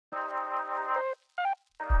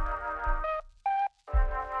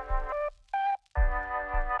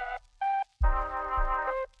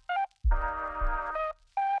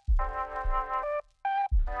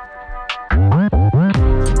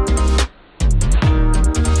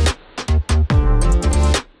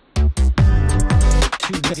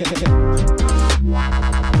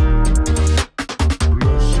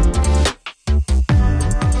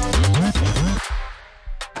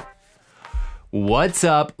What's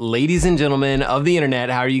up, ladies and gentlemen of the internet?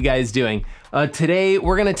 How are you guys doing? Today,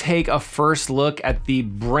 we're gonna take a first look at the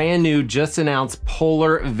brand new, just announced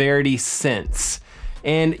Polar Verity Sense.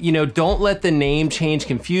 And don't let the name change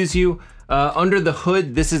confuse you. Under the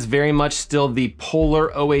hood, this is very much still the Polar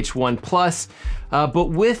OH1 Plus, but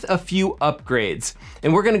with a few upgrades.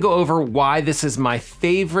 And we're gonna go over why this is my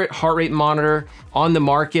favorite heart rate monitor on the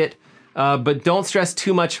market, but don't stress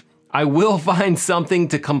too much. I will find something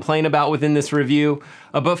to complain about within this review,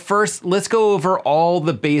 but first, let's go over all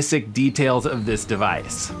the basic details of this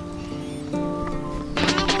device.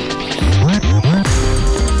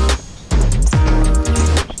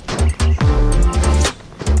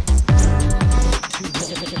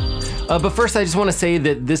 But first, I just want to say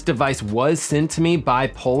that this device was sent to me by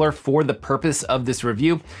Polar for the purpose of this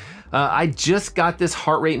review. I just got this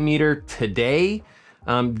heart rate meter today,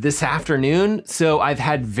 this afternoon, so I've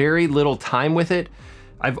had very little time with it.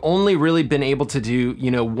 I've only really been able to do,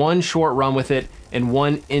 one short run with it and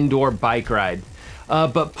one indoor bike ride.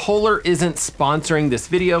 But Polar isn't sponsoring this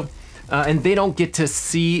video, and they don't get to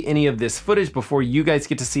see any of this footage before you guys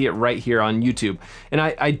get to see it right here on YouTube. And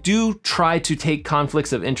I do try to take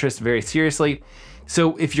conflicts of interest very seriously.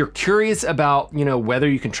 So if you're curious about, whether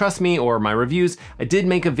you can trust me or my reviews, I did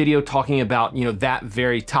make a video talking about, that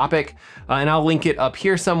very topic, and I'll link it up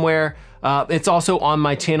here somewhere. It's also on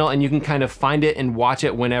my channel, and you can kind of find it and watch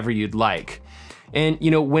it whenever you'd like. And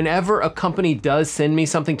whenever a company does send me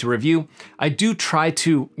something to review, I do try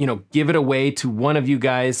to, give it away to one of you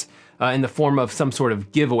guys in the form of some sort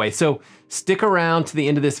of giveaway. So stick around to the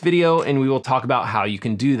end of this video and we will talk about how you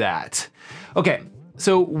can do that. Okay.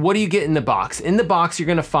 So what do you get in the box? In the box, you're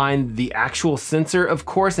gonna find the actual sensor, of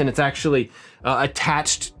course, and it's actually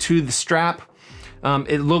attached to the strap.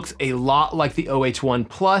 It looks a lot like the OH1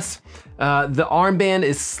 Plus. The armband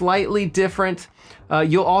is slightly different.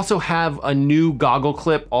 You'll also have a new goggle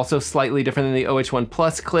clip, also slightly different than the OH1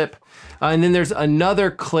 Plus clip. And then there's another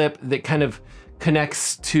clip that kind of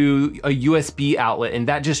connects to a USB outlet, and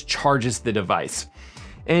that just charges the device.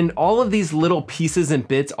 And all of these little pieces and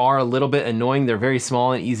bits are a little bit annoying. They're very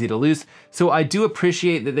small and easy to lose. So I do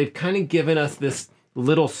appreciate that they've kind of given us this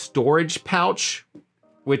little storage pouch,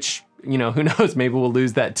 which, who knows, maybe we'll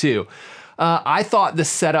lose that too. I thought the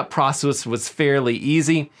setup process was fairly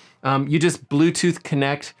easy. You just Bluetooth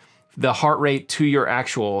connect the heart rate to your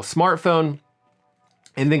actual smartphone,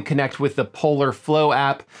 and then connect with the Polar Flow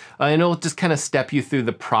app, and it'll just kind of step you through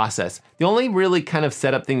the process. The only really kind of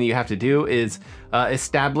setup thing that you have to do is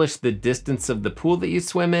establish the distance of the pool that you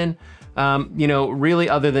swim in. Really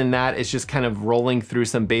other than that, it's just kind of rolling through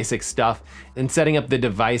some basic stuff and setting up the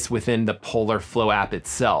device within the Polar Flow app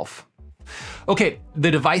itself. Okay,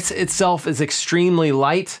 the device itself is extremely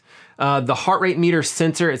light. The heart rate meter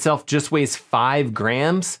sensor itself just weighs 5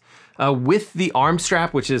 grams. With the arm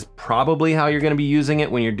strap, which is probably how you're gonna be using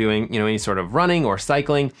it when you're doing, any sort of running or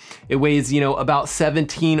cycling, it weighs, about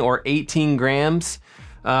 17 or 18 grams.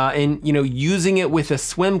 And, using it with a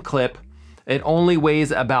swim clip, it only weighs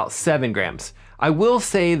about 7 grams. I will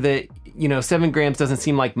say that, 7 grams doesn't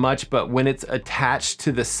seem like much, but when it's attached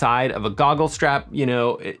to the side of a goggle strap,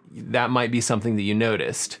 that might be something that you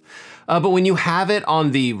noticed. But when you have it on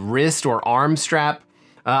the wrist or arm strap,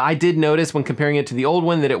 I did notice when comparing it to the old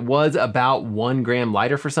one that it was about 1 gram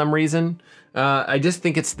lighter for some reason. I just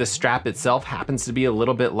think it's the strap itself happens to be a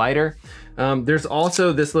little bit lighter. There's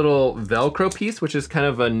also this little Velcro piece, which is kind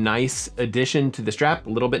of a nice addition to the strap,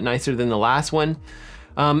 a little bit nicer than the last one.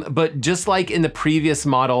 But just like in the previous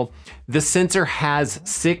model, the sensor has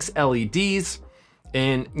 6 LEDs.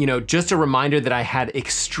 And just a reminder that I had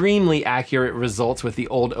extremely accurate results with the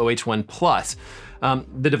old OH1 Plus.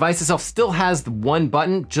 The device itself still has the one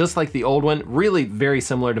button, just like the old one, really very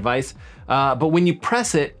similar device. But when you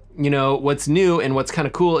press it, what's new and what's kind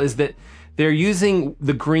of cool is that they're using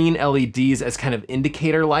the green LEDs as kind of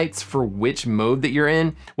indicator lights for which mode that you're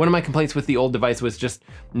in. One of my complaints with the old device was just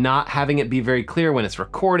not having it be very clear when it's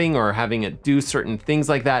recording or having it do certain things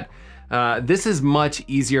like that. This is much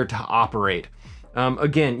easier to operate.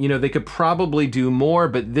 Again, they could probably do more,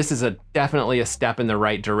 but this is definitely a step in the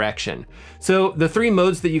right direction. So the 3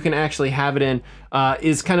 modes that you can actually have it in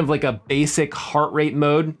is kind of like a basic heart rate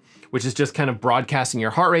mode, which is just kind of broadcasting your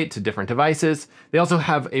heart rate to different devices. They also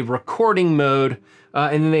have a recording mode,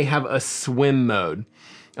 and then they have a swim mode.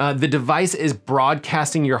 The device is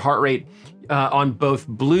broadcasting your heart rate on both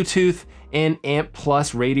Bluetooth and AMP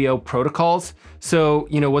Plus radio protocols. So,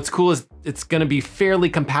 what's cool is it's gonna be fairly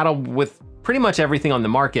compatible with pretty much everything on the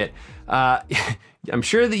market. I'm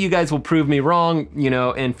sure that you guys will prove me wrong,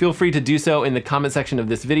 and feel free to do so in the comment section of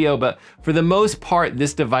this video, but for the most part,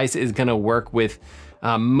 this device is gonna work with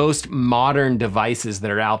most modern devices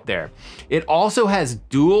that are out there. It also has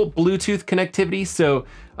dual Bluetooth connectivity, so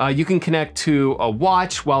you can connect to a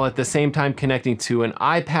watch while at the same time connecting to an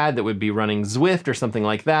iPad that would be running Zwift or something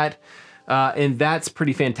like that. And that's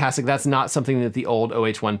pretty fantastic. That's not something that the old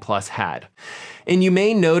OH1 Plus had. And you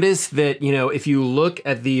may notice that, if you look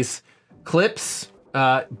at these clips,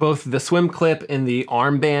 both the swim clip and the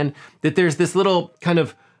armband, that there's this little kind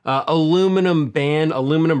of aluminum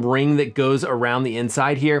ring that goes around the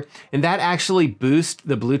inside here, and that actually boosts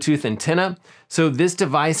the Bluetooth antenna. So this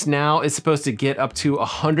device now is supposed to get up to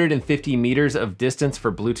 150 meters of distance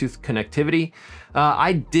for Bluetooth connectivity.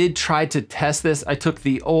 I did try to test this. I took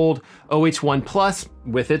the old OH1 Plus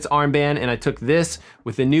with its armband, and I took this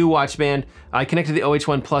with the new watch band. I connected the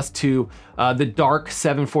OH1 Plus to the Dark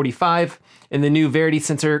 745, and the new Verity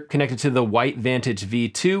sensor connected to the White Vantage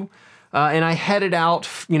V2. And I headed out,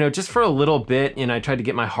 just for a little bit, and I tried to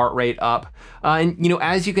get my heart rate up. And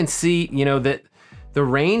as you can see, that the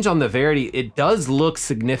range on the Verity, it does look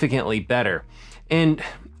significantly better. And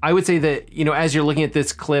I would say that, as you're looking at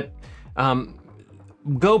this clip,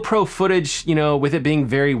 GoPro footage, with it being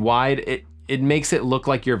very wide, it makes it look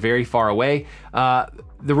like you're very far away.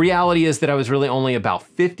 The reality is that I was really only about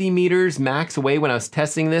 50 meters max away when I was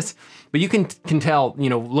testing this, but you can tell,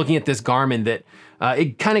 looking at this Garmin, that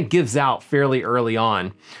it kind of gives out fairly early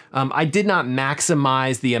on. I did not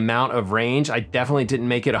maximize the amount of range. I definitely didn't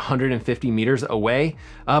make it 150 meters away,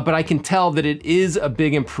 but I can tell that it is a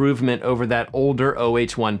big improvement over that older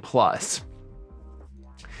OH1 Plus.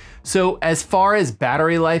 So as far as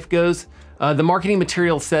battery life goes, the marketing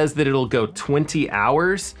material says that it'll go 20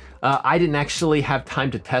 hours. I didn't actually have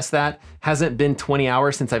time to test that. Hasn't been 20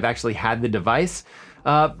 hours since I've actually had the device.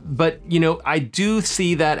 But I do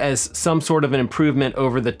see that as some sort of an improvement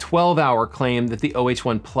over the 12-hour claim that the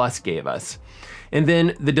OH1 Plus gave us. And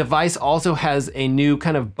then the device also has a new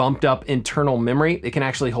kind of bumped up internal memory. It can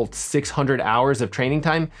actually hold 600 hours of training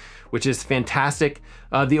time, which is fantastic.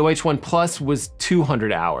 The OH1 Plus was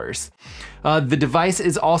 200 hours. The device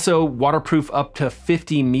is also waterproof up to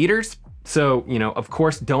 50 meters. So, of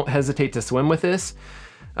course, don't hesitate to swim with this.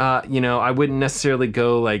 I wouldn't necessarily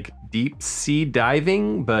go like deep sea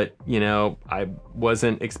diving, but I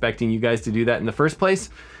wasn't expecting you guys to do that in the first place.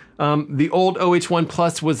 The old OH1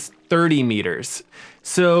 Plus was 30 meters.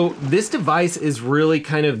 So this device is really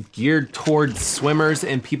kind of geared towards swimmers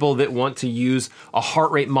and people that want to use a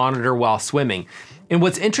heart rate monitor while swimming. And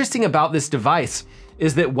what's interesting about this device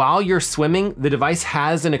is that while you're swimming, the device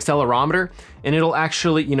has an accelerometer, and it'll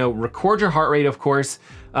actually, record your heart rate, of course,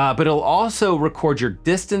 but it'll also record your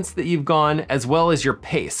distance that you've gone as well as your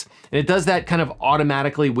pace. And it does that kind of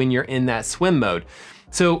automatically when you're in that swim mode.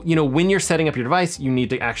 So, when you're setting up your device, you need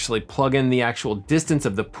to actually plug in the actual distance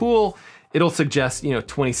of the pool. It'll suggest,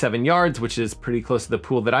 27 yards, which is pretty close to the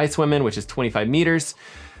pool that I swim in, which is 25 meters.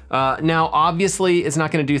 Now, obviously, it's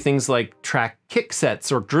not gonna do things like track kick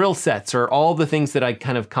sets or drill sets or all the things that I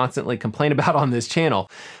kind of constantly complain about on this channel,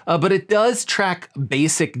 but it does track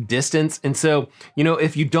basic distance. And so,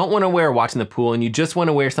 if you don't wanna wear a watch in the pool and you just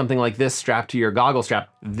wanna wear something like this strapped to your goggle strap,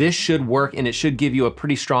 this should work, and it should give you a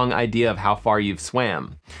pretty strong idea of how far you've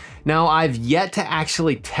swam. Now, I've yet to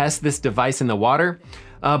actually test this device in the water,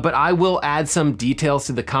 but I will add some details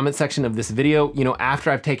to the comment section of this video,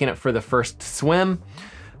 after I've taken it for the first swim.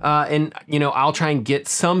 And I'll try and get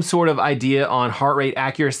some sort of idea on heart rate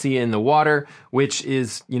accuracy in the water, which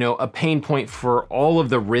is, a pain point for all of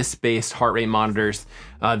the wrist-based heart rate monitors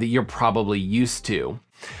that you're probably used to.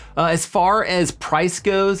 As far as price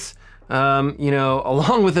goes,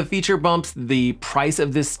 along with the feature bumps, the price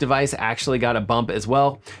of this device actually got a bump as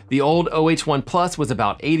well. The old OH1 Plus was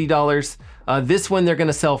about $80. This one they're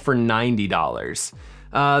gonna sell for $90.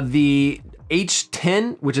 The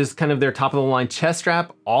H10, which is kind of their top of the line chest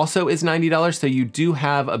strap, also is $90. So you do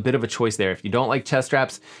have a bit of a choice there. If you don't like chest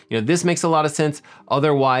straps, this makes a lot of sense.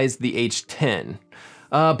 Otherwise, the H10.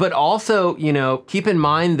 But also, keep in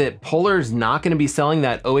mind that Polar's not gonna be selling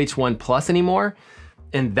that OH1 Plus anymore.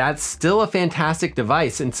 And that's still a fantastic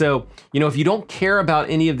device. And so, if you don't care about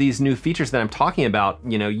any of these new features that I'm talking about,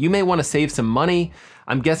 you may wanna save some money.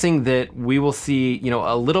 I'm guessing that we will see,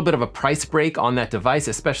 a little bit of a price break on that device,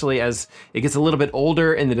 especially as it gets a little bit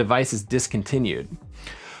older and the device is discontinued.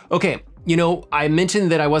 Okay, I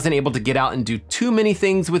mentioned that I wasn't able to get out and do too many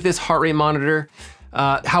things with this heart rate monitor.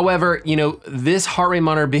 However, this heart rate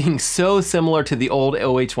monitor being so similar to the old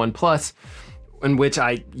OH1 Plus, in which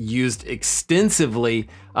I used extensively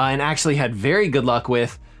and actually had very good luck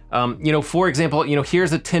with. For example,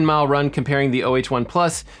 here's a 10-mile run comparing the OH1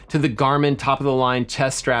 Plus to the Garmin top of the line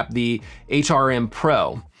chest strap, the HRM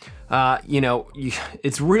Pro.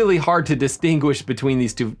 it's really hard to distinguish between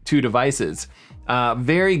these two devices.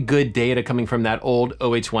 Very good data coming from that old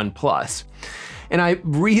OH1 Plus. And I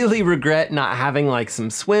really regret not having like some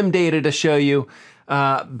swim data to show you.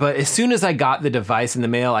 But as soon as I got the device in the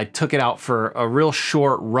mail, I took it out for a real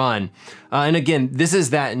short run. And again, this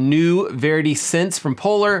is that new Verity Sense from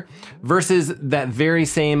Polar versus that very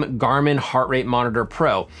same Garmin Heart Rate Monitor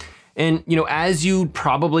Pro. And as you'd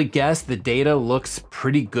probably guess, the data looks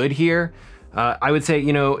pretty good here. I would say,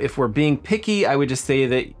 if we're being picky, I would just say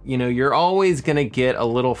that, you're always gonna get a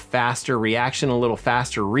little faster reaction, a little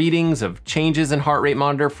faster readings of changes in heart rate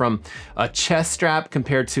monitor from a chest strap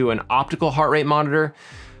compared to an optical heart rate monitor.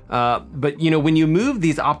 But when you move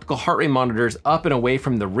these optical heart rate monitors up and away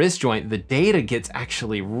from the wrist joint, the data gets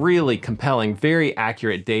actually really compelling, very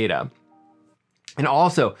accurate data. And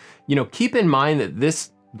also, keep in mind that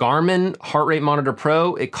this Garmin Heart Rate Monitor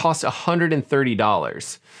Pro, it costs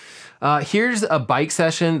 $130. Here's a bike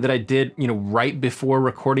session that I did, right before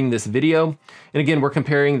recording this video. And again, we're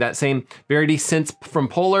comparing that same Verity Sense from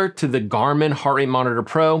Polar to the Garmin Heart Rate Monitor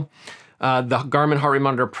Pro. The Garmin Heart Rate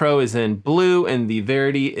Monitor Pro is in blue and the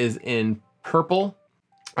Verity is in purple.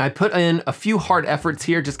 I put in a few hard efforts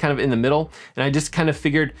here, just kind of in the middle. And I just kind of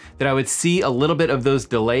figured that I would see a little bit of those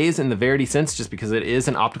delays in the Verity Sense just because it is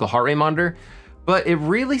an optical heart rate monitor, but it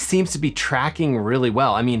really seems to be tracking really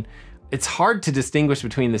well. I mean, it's hard to distinguish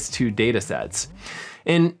between these two data sets.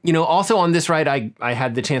 And also on this ride, I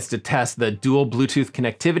had the chance to test the dual Bluetooth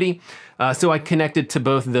connectivity. So I connected to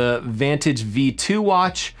both the Vantage V2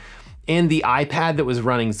 watch and the iPad that was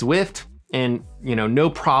running Zwift, and no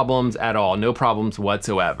problems at all, no problems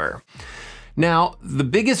whatsoever. Now, the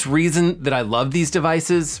biggest reason that I love these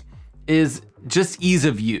devices is just ease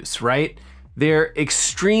of use, right? They're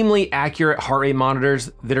extremely accurate heart rate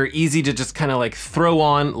monitors that are easy to just kind of like throw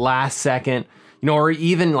on last second, or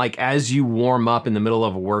even like as you warm up in the middle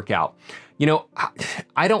of a workout.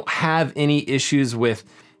 I don't have any issues with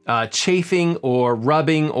chafing or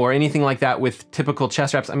rubbing or anything like that with typical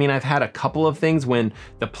chest straps. I mean, I've had a couple of things when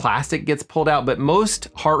the plastic gets pulled out, but most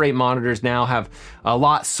heart rate monitors now have a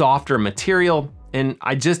lot softer material, and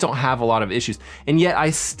I just don't have a lot of issues. And yet I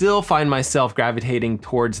still find myself gravitating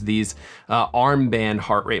towards these armband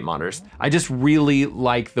heart rate monitors. I just really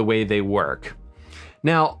like the way they work.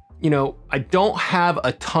 Now, I don't have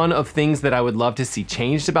a ton of things that I would love to see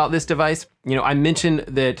changed about this device. I mentioned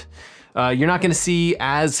that you're not gonna see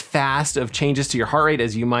as fast of changes to your heart rate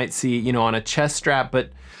as you might see, on a chest strap, but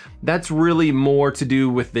that's really more to do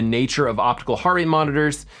with the nature of optical heart rate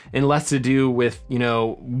monitors and less to do with,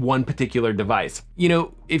 one particular device.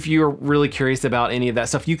 If you're really curious about any of that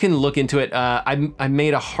stuff, you can look into it. I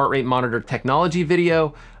made a heart rate monitor technology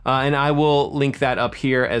video, and I will link that up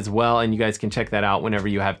here as well, and you guys can check that out whenever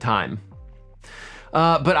you have time.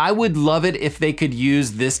 But I would love it if they could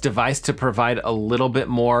use this device to provide a little bit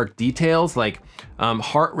more details, like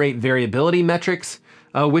heart rate variability metrics,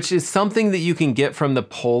 which is something that you can get from the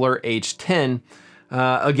Polar H10.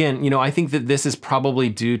 Again, I think that this is probably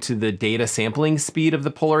due to the data sampling speed of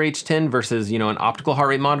the Polar H10 versus, an optical heart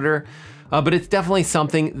rate monitor. But it's definitely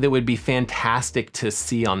something that would be fantastic to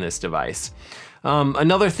see on this device.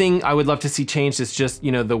 Another thing I would love to see changed is just,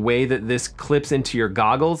 the way that this clips into your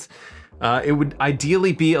goggles. It would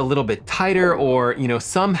ideally be a little bit tighter, or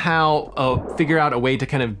somehow figure out a way to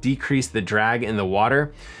kind of decrease the drag in the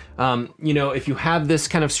water. If you have this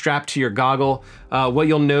kind of strapped to your goggle, what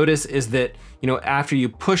you'll notice is that after you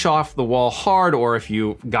push off the wall hard, or if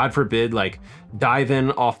you, God forbid, like dive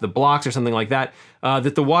in off the blocks or something like that,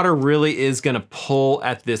 that the water really is gonna pull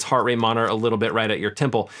at this heart rate monitor a little bit right at your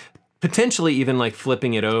temple, potentially even like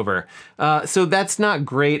flipping it over. So that's not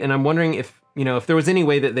great, and I'm wondering if there was any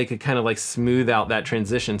way that they could kind of like smooth out that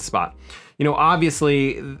transition spot.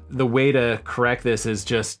 Obviously the way to correct this is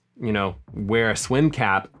just, wear a swim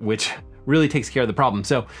cap, which really takes care of the problem.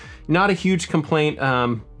 So not a huge complaint,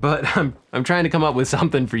 but I'm trying to come up with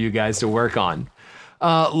something for you guys to work on.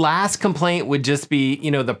 Last complaint would just be,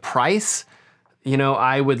 the price.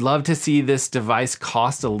 I would love to see this device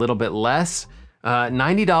cost a little bit less.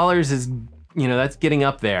 $90 is, that's getting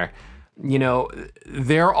up there.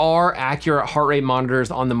 There are accurate heart rate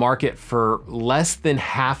monitors on the market for less than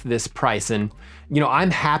half this price. And,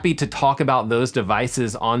 I'm happy to talk about those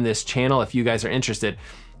devices on this channel if you guys are interested.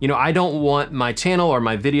 I don't want my channel or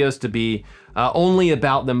my videos to be only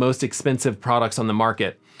about the most expensive products on the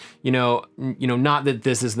market. Not that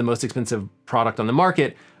this is the most expensive product on the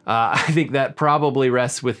market. I think that probably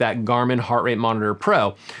rests with that Garmin Heart Rate Monitor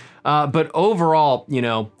Pro. But overall,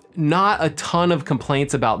 not a ton of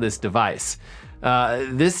complaints about this device.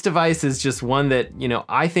 This device is just one that,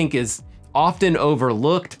 I think is often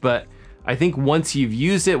overlooked, but I think once you've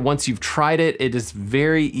used it, once you've tried it, it is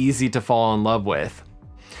very easy to fall in love with.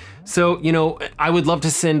 So, you know, I would love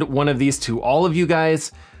to send one of these to all of you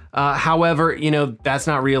guys. However, you know, that's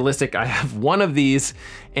not realistic. I have one of these,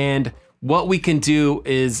 and what we can do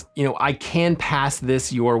is, you know, I can pass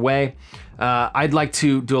this your way. I'd like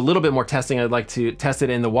to do a little bit more testing. I'd like to test it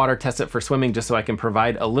in the water, test it for swimming, just so I can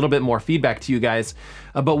provide a little bit more feedback to you guys.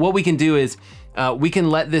 But what we can do is we can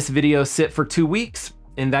let this video sit for 2 weeks,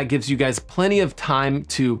 and that gives you guys plenty of time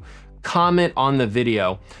to comment on the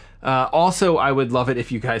video. Also, I would love it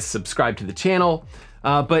if you guys subscribe to the channel.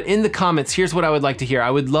 But in the comments, here's what I would like to hear. I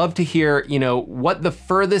would love to hear, you know, what the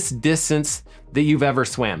furthest distance that you've ever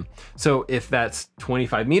swam. So if that's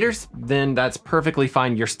 25 meters, then that's perfectly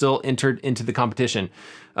fine. You're still entered into the competition.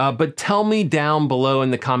 But tell me down below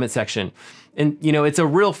in the comment section. And you know, it's a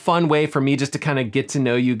real fun way for me just to kind of get to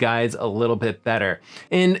know you guys a little bit better.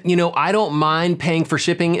 And you know, I don't mind paying for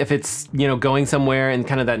shipping if it's, you know, going somewhere in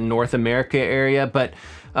kind of that North America area. But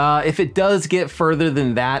if it does get further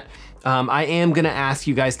than that, I am gonna ask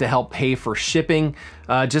you guys to help pay for shipping,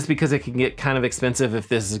 just because it can get kind of expensive if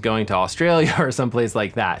this is going to Australia or someplace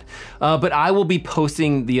like that. But I will be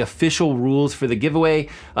posting the official rules for the giveaway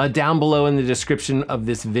down below in the description of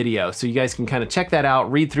this video. So you guys can kind of check that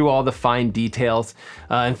out, read through all the fine details,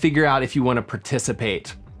 and figure out if you wanna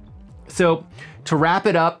participate. So to wrap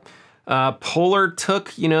it up, Polar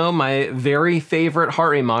took, you know, my very favorite heart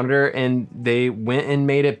rate monitor and they went and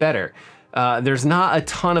made it better. There's not a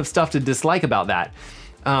ton of stuff to dislike about that.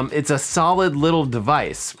 It's a solid little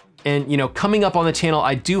device. And you know, coming up on the channel,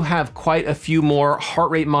 I do have quite a few more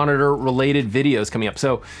heart rate monitor related videos coming up.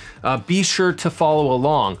 So be sure to follow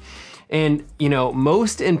along. And you know,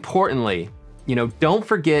 most importantly, you know, don't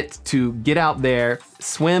forget to get out there,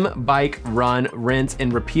 swim, bike, run, rinse,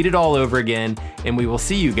 and repeat it all over again. And we will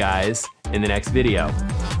see you guys in the next video.